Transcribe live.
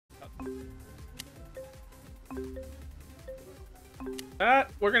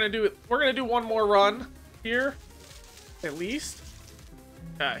That we're gonna do. We're gonna do one more run here, at least.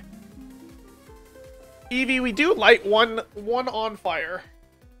 Okay. Evie, we do light one on fire.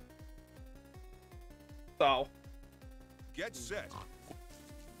 So. Get set.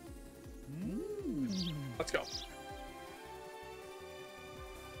 Let's go.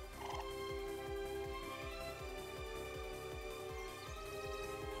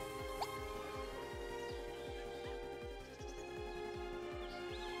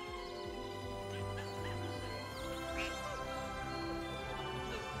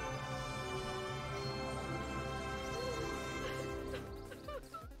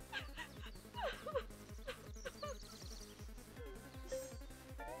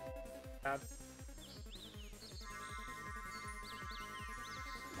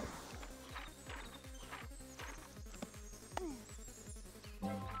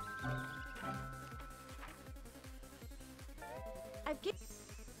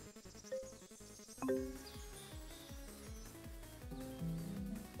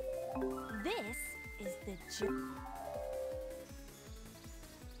 This is the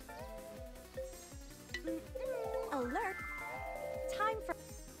alert. Time for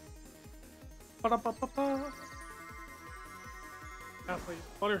Ba-da-ba-ba-ba. Apple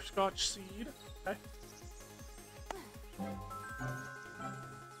butterscotch seed. Okay.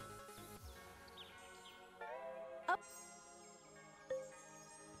 up.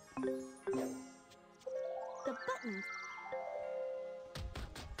 The button.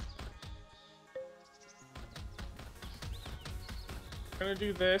 Gonna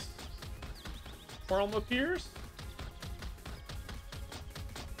do this. Worm appears.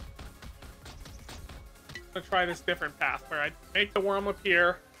 Gonna try this different path where I make the worm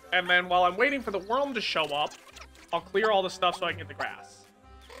appear, and then while I'm waiting for the worm to show up, I'll clear all the stuff so I can get the grass.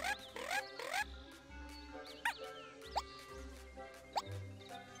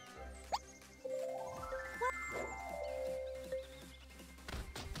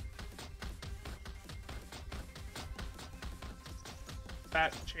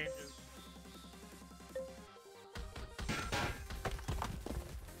 That changes.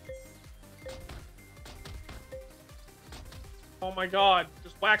 Oh my god,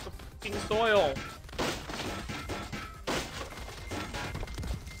 just whack the fucking soil.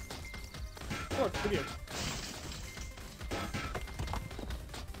 Look, video.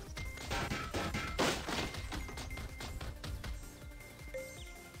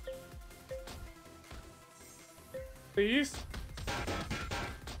 Please?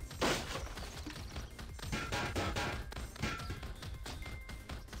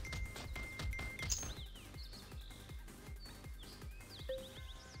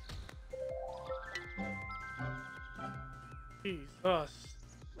 Jesus.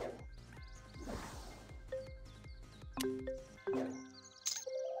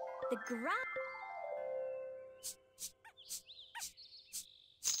 The ground.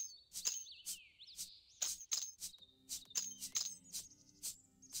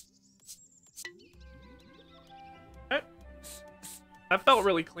 That felt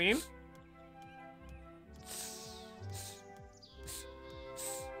really clean.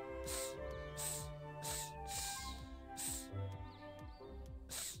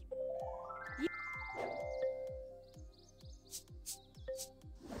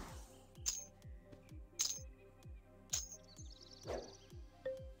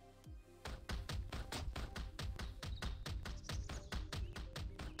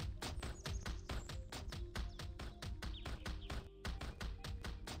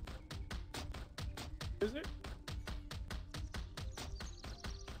 Is it?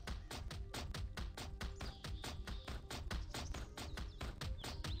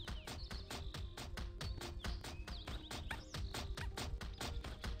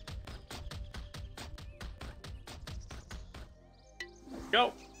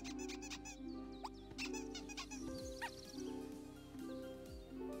 Go.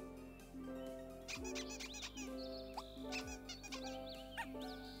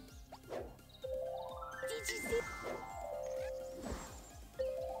 Did you see?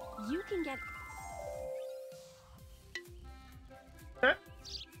 You can get. Okay.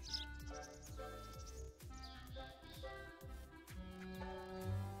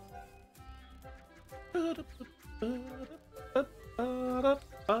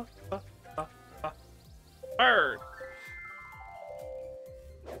 Bird.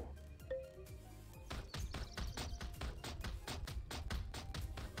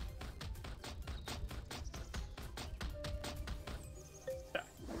 Okay.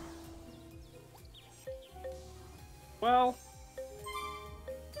 Well,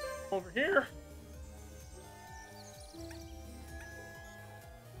 over here.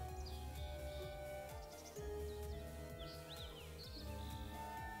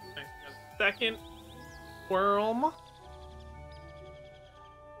 second worm.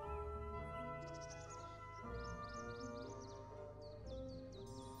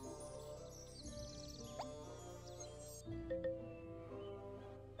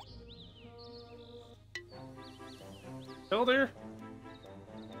 Builder.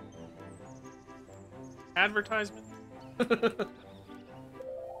 Advertisement.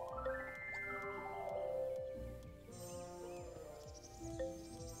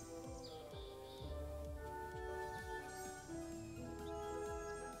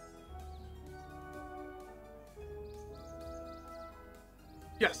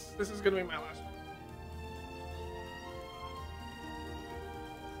 Yes, this is gonna be my last one.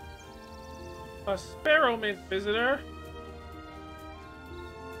 A Sparrow Mint visitor.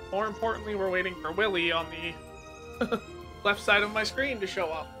 More importantly, we're waiting for Willy on the left side of my screen to show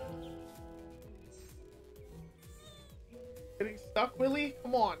up. Getting stuck, Willy?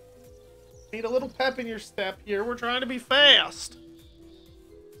 Come on. Need a little pep in your step here. We're trying to be fast.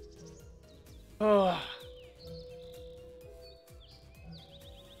 Ugh.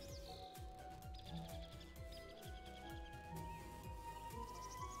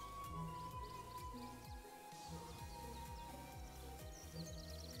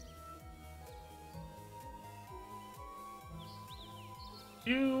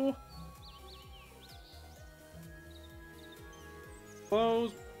 You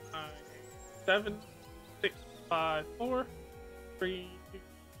close 9, 7, 6, 5, 4, 3, 2,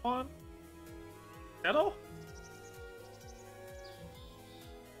 1. Settle.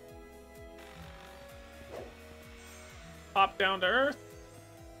 Pop down to Earth.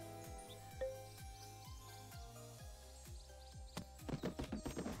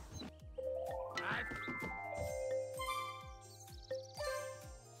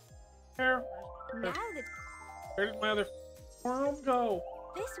 Where did my other worm go?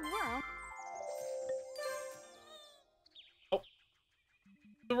 This worm. Oh,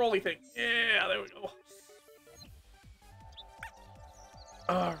 the rolly thing. Yeah, there we go.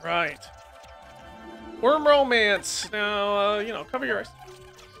 All right. Worm romance. Now, you know, cover your eyes.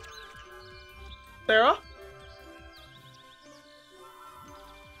 Sarah?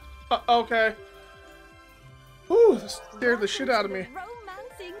 Okay. Ooh, this scared the shit out of me.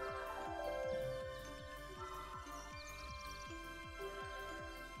 Romancing.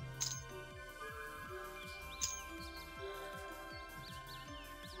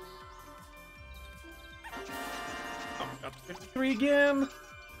 Oh, up to 53 again.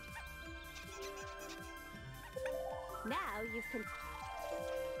 Now you can.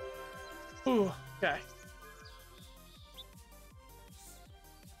 Ooh, okay.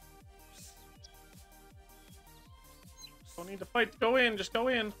 Don't need to fight to go in, just go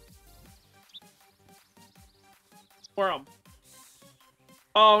in. Worm.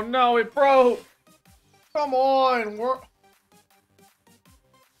 Oh no, it broke! Come on,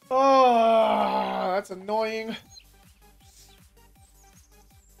 oh, that's annoying.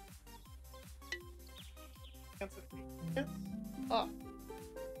 Ah.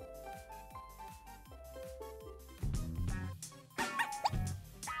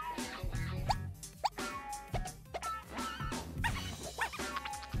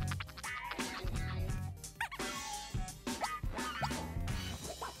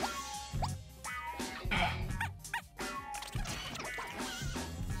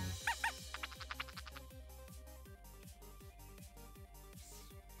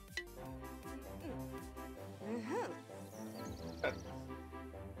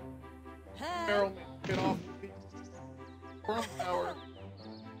 Carol, get off the worm tower.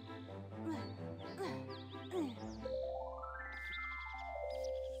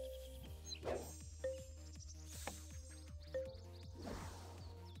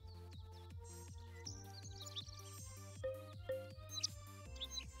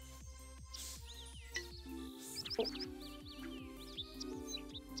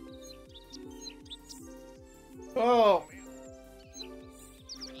 Oh, man.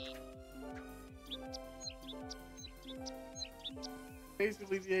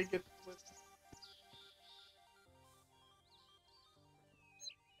 Basically, the egg gets split.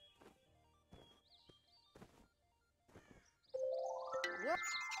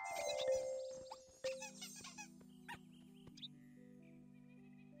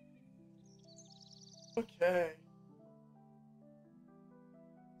 Okay.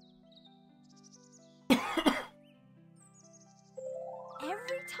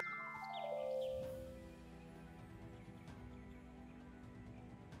 Every time.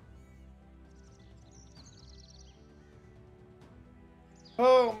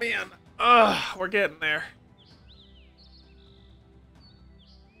 Oh man. Ugh, we're getting there.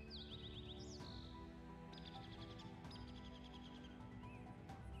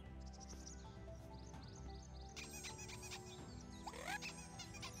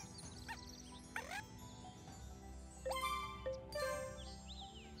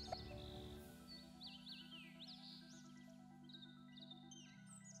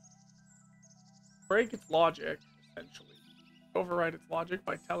 break its logic, essentially. Override its logic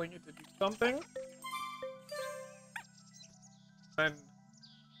by telling it to do something. Then,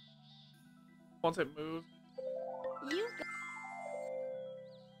 once it moves, You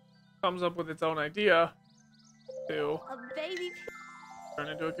comes up with its own idea to got a baby. turn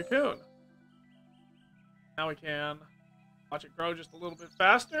into a cocoon. Now we can watch it grow just a little bit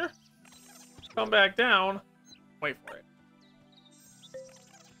faster. Come back down. Wait for it.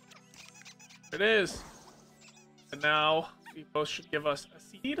 There it is. And now we both should give us a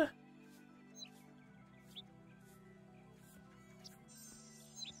seed.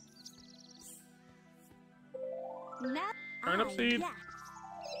 Now, Turnip seed. yeah.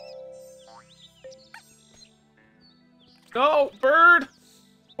 No, bird!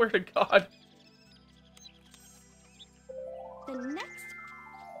 Swear to God. The next.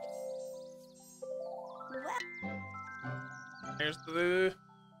 Well, Here's the...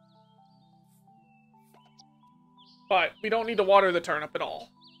 But we don't need to water the turnip at all.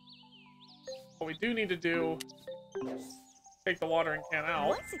 What we do need to do, take the watering can out.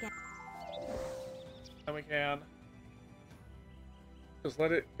 once again. Then we can just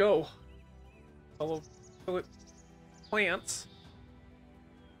let it go until it plants.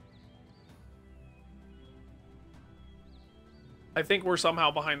 I think we're somehow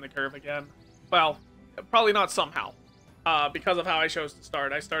behind the curve again. Well, probably not somehow. Because of how I chose to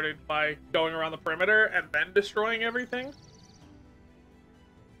start. I started by going around the perimeter and then destroying everything.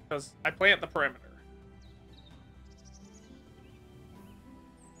 Because I plant the perimeter.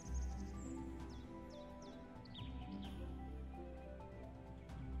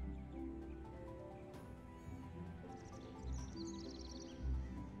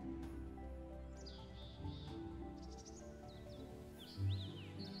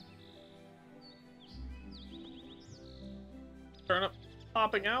 Turnip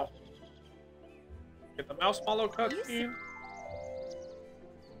popping out. Get the mouse follow cutscene.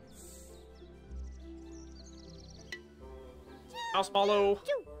 Mouse follow.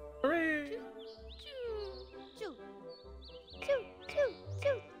 Choo, Hooray! choo, choo, choo,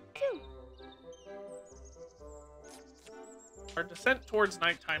 choo, choo. Our descent towards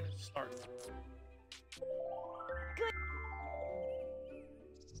nighttime has started. Good.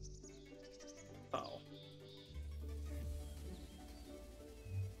 Oh.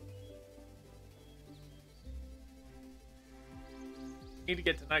 Need to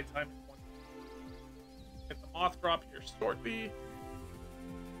get to nighttime. Get the moth drop here shortly.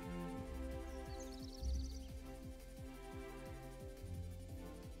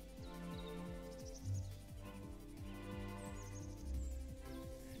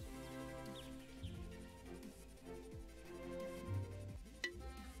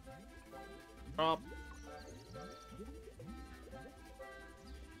 Drop.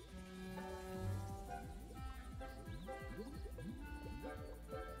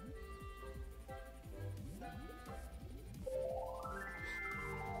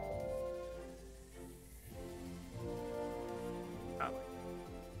 Got like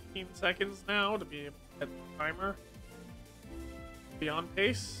 15 seconds now to be able to hit the timer. Be on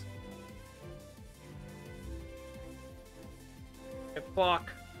pace. Hit the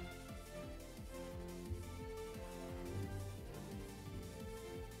clock.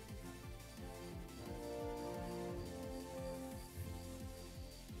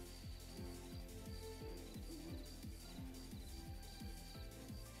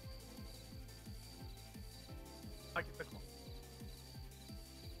 I get the clock.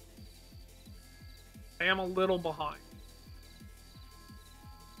 I am a little behind.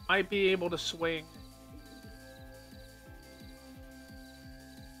 Might be able to swing.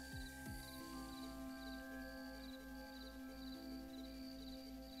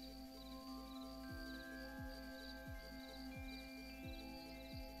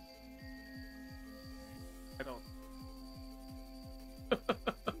 I don't.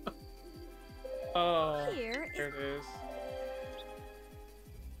 Oh, Here there it is.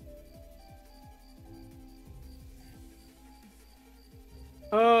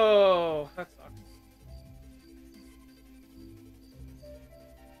 Oh, that sucks.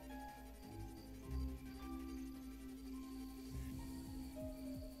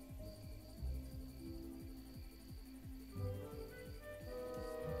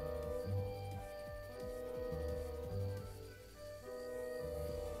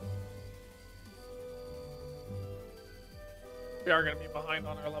 We are going to be behind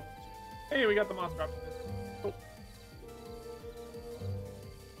on our level 2. Hey, we got the monster drop. Cool.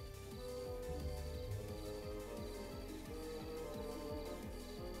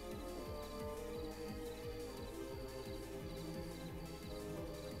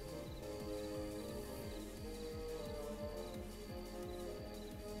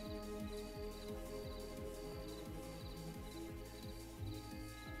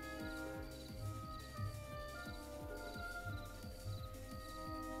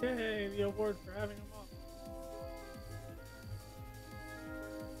 Yay, the award for having him up.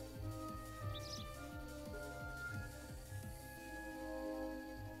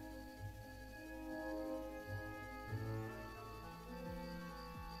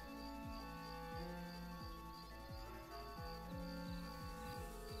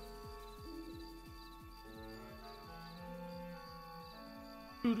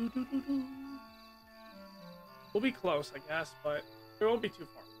 We'll be close, I guess, but it won't be too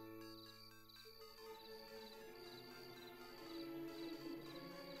far.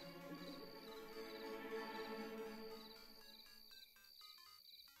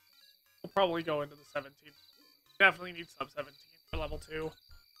 We'll probably go into the 17. Definitely need sub 17 for level 2.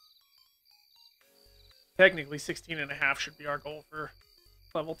 Technically, 16.5 should be our goal for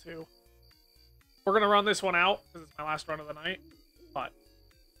level 2. We're going to run this one out, because it's my last run of the night, but...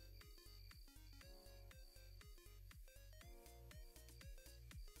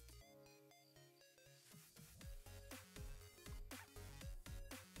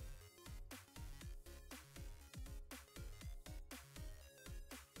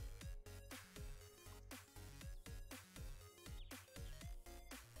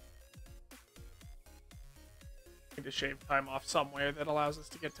 need to shave time off somewhere that allows us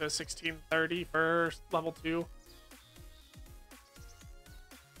to get to 1630 for level 2.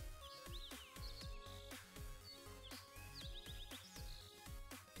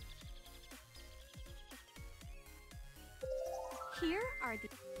 Here are the...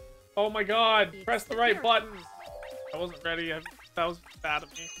 Oh my god, press the right buttons. I wasn't ready. That was bad of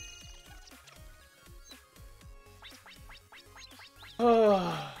me.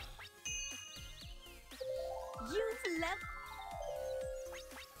 Use left.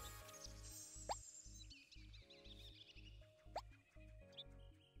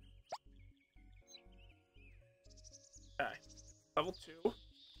 Okay, level 2.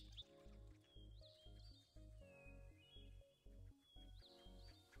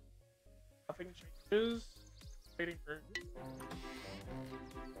 Nothing changes. Waiting for...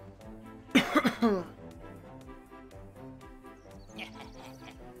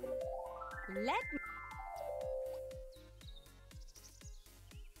 Let me...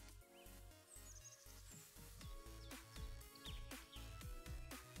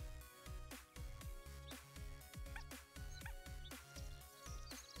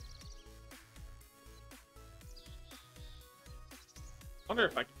 wonder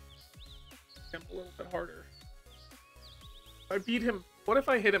if I can hit him a little bit harder. If I beat him, what if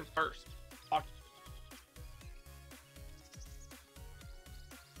I hit him first? Fuck.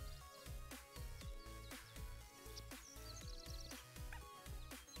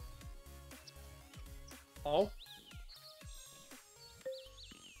 Oh.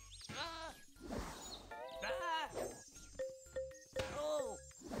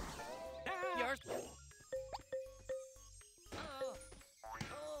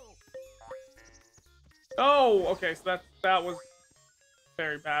 Oh, okay, so that was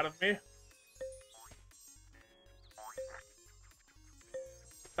very bad of me.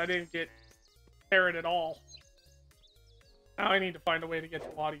 I didn't get parrot at all. Now I need to find a way to get to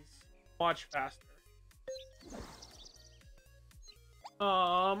bodies much faster.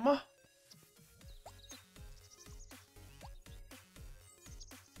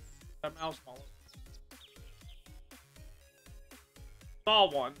 That mouse ball. Saw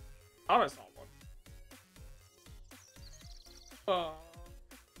one. Thought I saw one.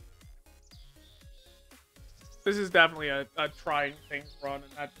 This is definitely a trying things run,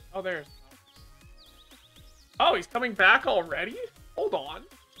 and that... Oh, there's... Oh, he's coming back already? Hold on.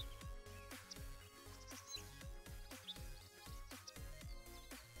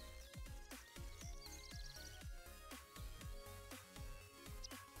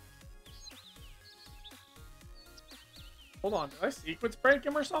 Hold on, did I sequence break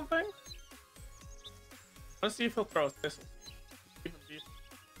him or something? Let's see if he'll throw a thistle. Keep him deep.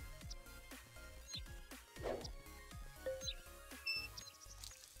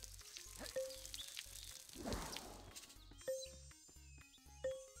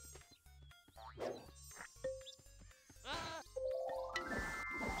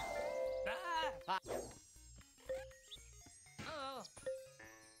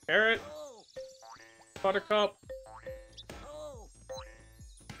 Carrot. Buttercup.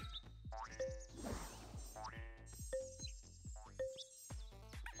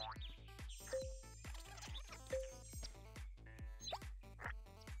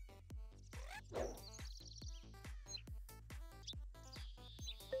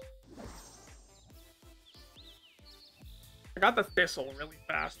 I got the thistle really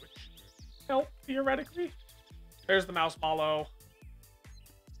fast, which helped theoretically. There's the mouse mallow.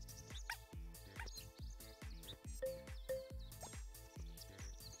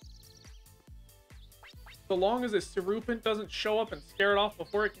 So long as this serpent doesn't show up and scare it off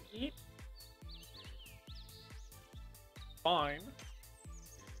before it can eat. Fine.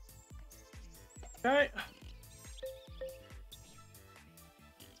 Okay.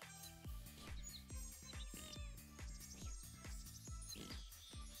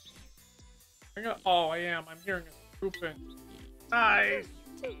 Oh, I am. I'm hearing a serpent. Nice.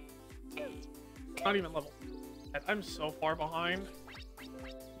 Not even level. I'm so far behind.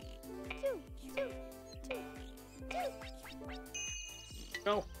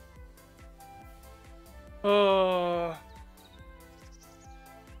 Go.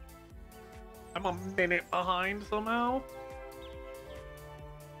 I'm a minute behind somehow.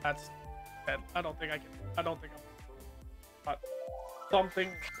 That's bad. I don't think I can. I don't think I'm got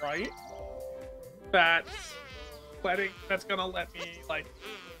something right. That's gonna let me like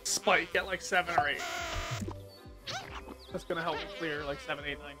spike at like 7 or 8. That's gonna help me clear like 7,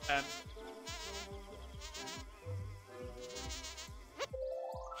 8, 9, 10.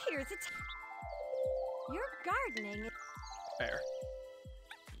 Here's your gardening. There.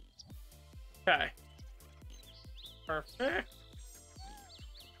 Okay. Perfect.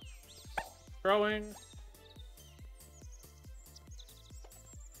 Growing.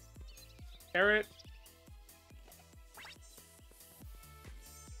 Carrot.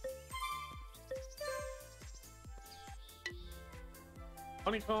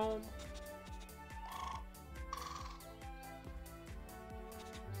 Honeycomb.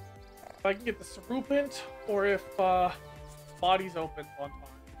 If I can get the serpent, or if body's open one time.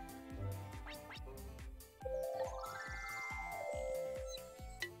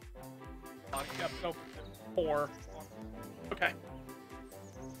 Body, yep, it's open. 4. Okay.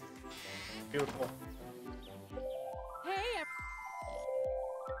 Beautiful. Hey,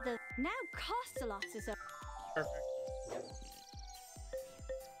 the now costs a lot is a Perfect.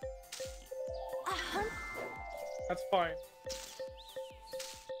 That's fine.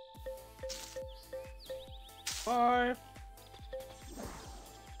 5.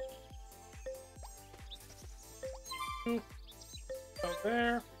 2. Go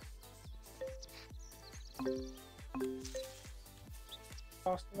there.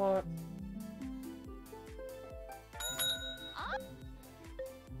 Cost a lot.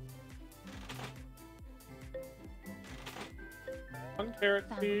 One carrot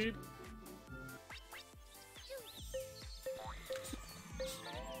seed.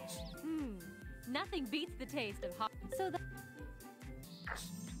 Nothing beats the taste of hot. So the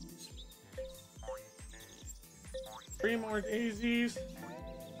 3 more daisies.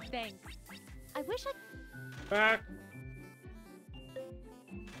 thanks. I wish I Back.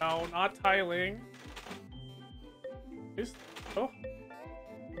 No, not tiling. Just, oh.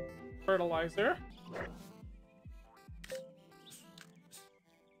 Fertilizer.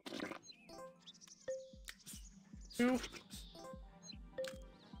 2.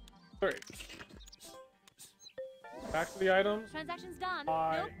 3. Back to the items. transaction's done.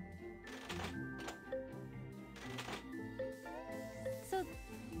 Bye. Nope. So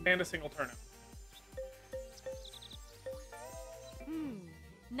And a single turnip.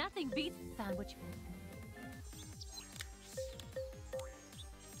 nothing beats found what you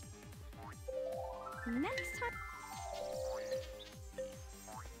next time.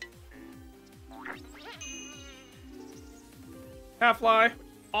 Half-Life.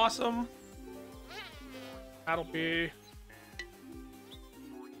 Awesome. That'll be...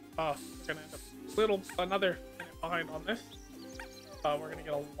 we're gonna end up another minute behind on this. We're gonna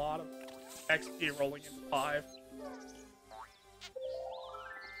get a lot of XP rolling into 5.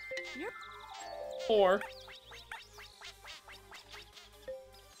 4.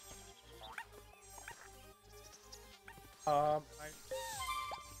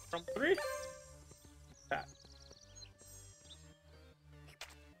 From 3. That.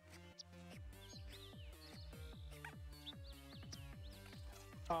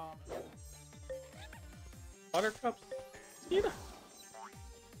 Buttercup seed.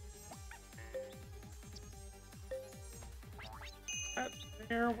 That's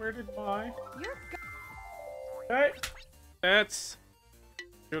there. Where did my... Okay. That's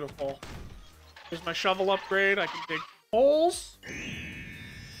beautiful. Here's my shovel upgrade. I can dig holes.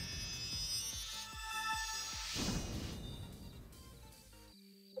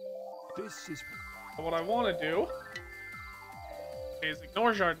 This is So what I want to do is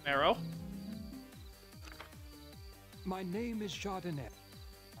ignore Jardinero. my name is Jardinet.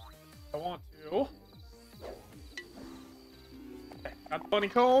 I want to. Okay, got the bunny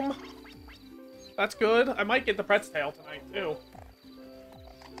comb. That's good. I might get the Pretz tail tonight too.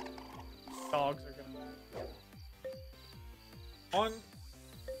 Dogs are gonna.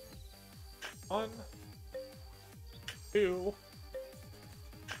 1. 2,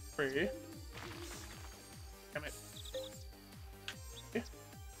 3. Damn it. Okay.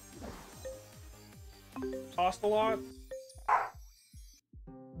 Cost a lot.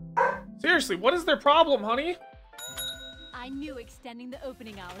 Seriously, what is their problem, honey? I knew extending the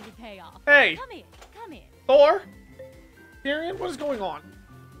opening hours would pay off. Hey! Come in, come in. Thor? Tyrion, what is going on?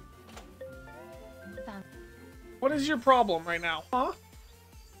 Found What is your problem right now, huh?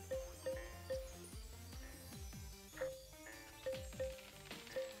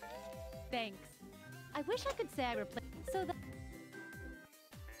 Thanks. I wish I could say I replaced so that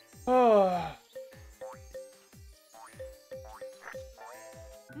Oh.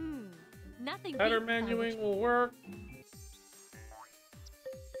 nothing Better beats sandwich. menuing will work.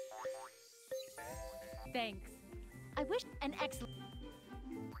 Thanks. I wish an excellent.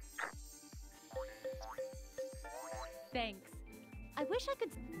 Thanks. I wish I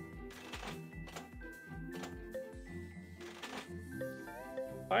could.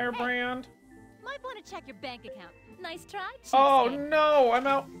 Firebrand. Might want to check your bank account. Nice try. Oh cheapskate. no, I'm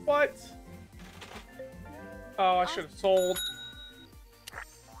out. What? Oh, I should have sold.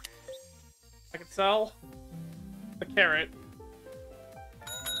 I could sell the carrot.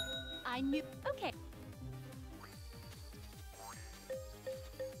 I knew. Okay.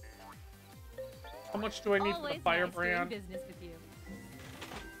 How much do I need for Always the nice doing firebrand? business with you.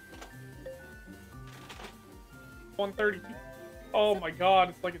 132. Oh my god,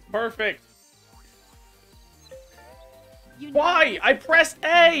 it's like it's perfect. You know Why? this I is pressed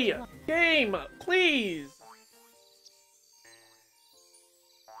what A! you want. Game, please!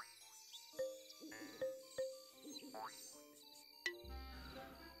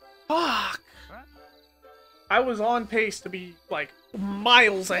 Fuck! I was on pace to be, like,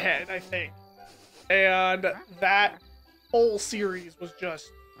 miles ahead, I think. And that whole series was just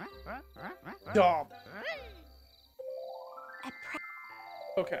dumb.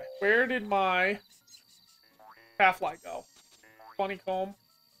 Okay, where did my Half-Life go? Funny comb.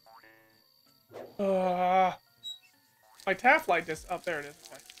 My Half-Life disc. Oh, there it is.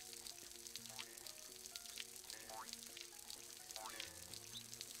 Okay.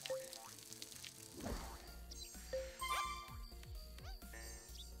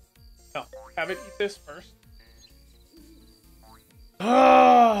 No, have it eat this first.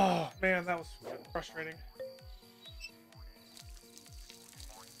 Oh man, that was frustrating.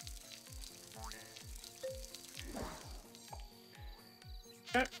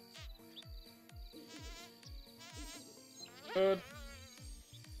 Okay. Good.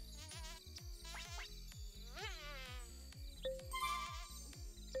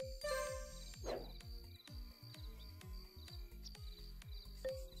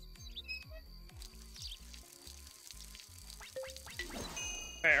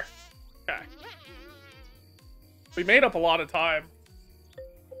 There. Okay. We made up a lot of time.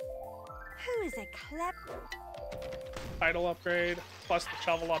 Who is a clever? Title upgrade, plus the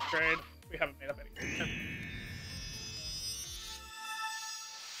shovel upgrade. We haven't made up anything.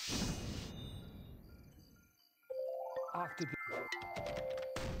 After the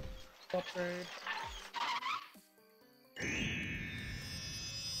Upgrade.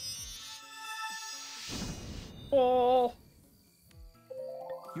 Full.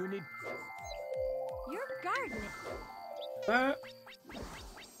 you need Your garden. That.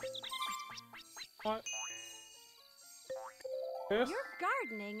 What? This. Your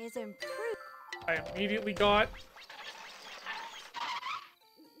gardening is improved. I immediately got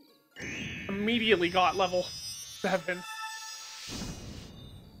level 7.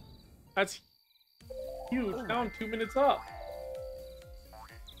 That's huge. Now I'm 2 minutes up.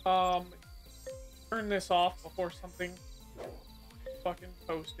 Turn this off before something fucking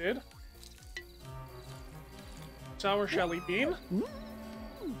posted. Sour Shelly Bean.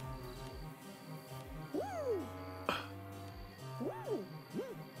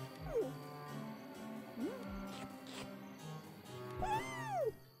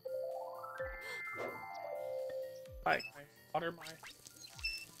 Hi, can I water my...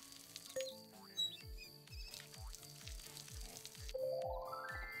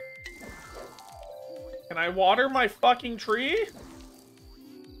 Can I water my fucking tree?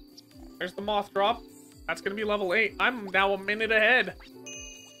 There's the moth drop. That's gonna be level 8. I'm now a minute ahead.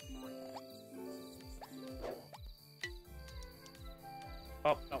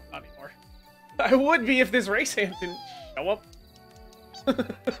 Oh, no, not anymore. I would be if this race hand didn't show up.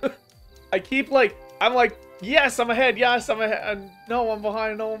 I keep like, I'm like, yes, I'm ahead, yes, I'm ahead, and no, I'm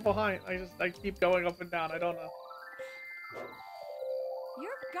behind, no, I'm behind. I keep going up and down, I don't know.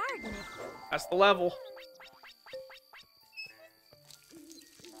 Your garden. That's the level.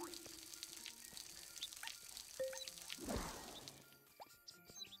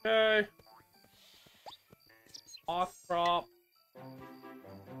 Okay. Moth drop.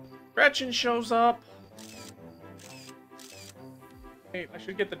 Gretchen shows up. Wait, I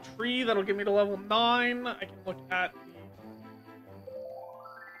should get the tree. That'll get me to level 9. I can look at the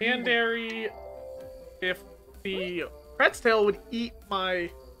Canberry. If the Kretz tail would eat my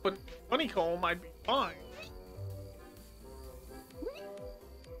honeycomb, I'd be fine.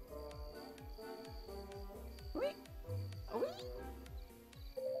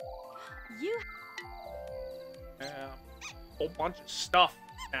 You Yeah, whole bunch of stuff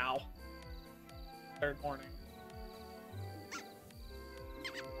now. Third morning.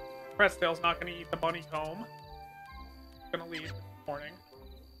 Kretz not gonna eat the bunny comb. Gonna leave this morning.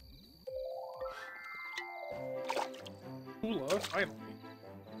 Hula, finally.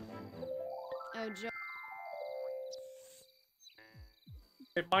 Oh, Joe.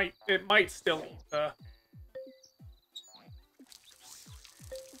 It might still eat the.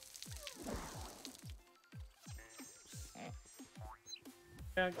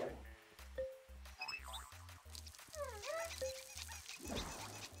 Yeah, okay.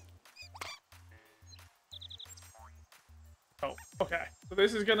 Oh, okay. So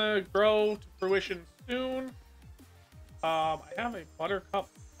this is gonna grow to fruition soon. I have a buttercup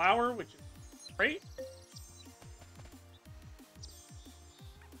flower, which is great.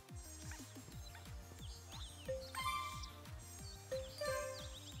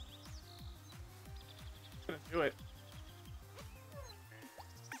 Gonna do it.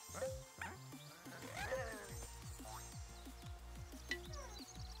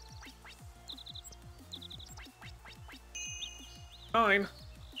 Fine.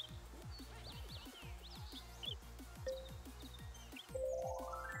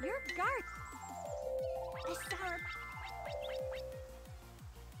 Your guard. A sour.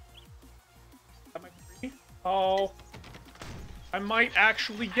 That might be free. Oh. I might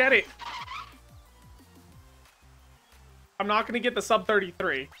actually get it. I'm not gonna get the sub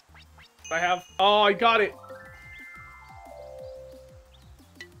 33. I have. Oh, I got it.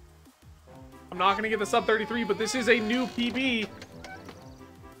 I'm not gonna get the sub 33, but this is a new PB.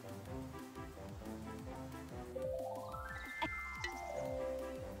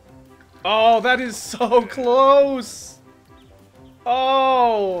 Oh, that is so close.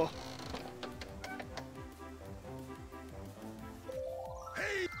 Oh.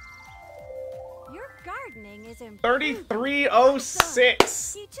 Your gardening is improved.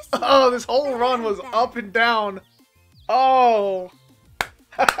 3306. You just Oh, this whole run was up and down. Oh.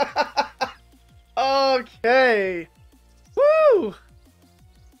 Okay. Woo.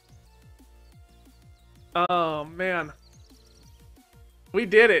 Oh, man. We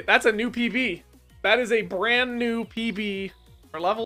did it. That's a new PB. That is a brand new PB for level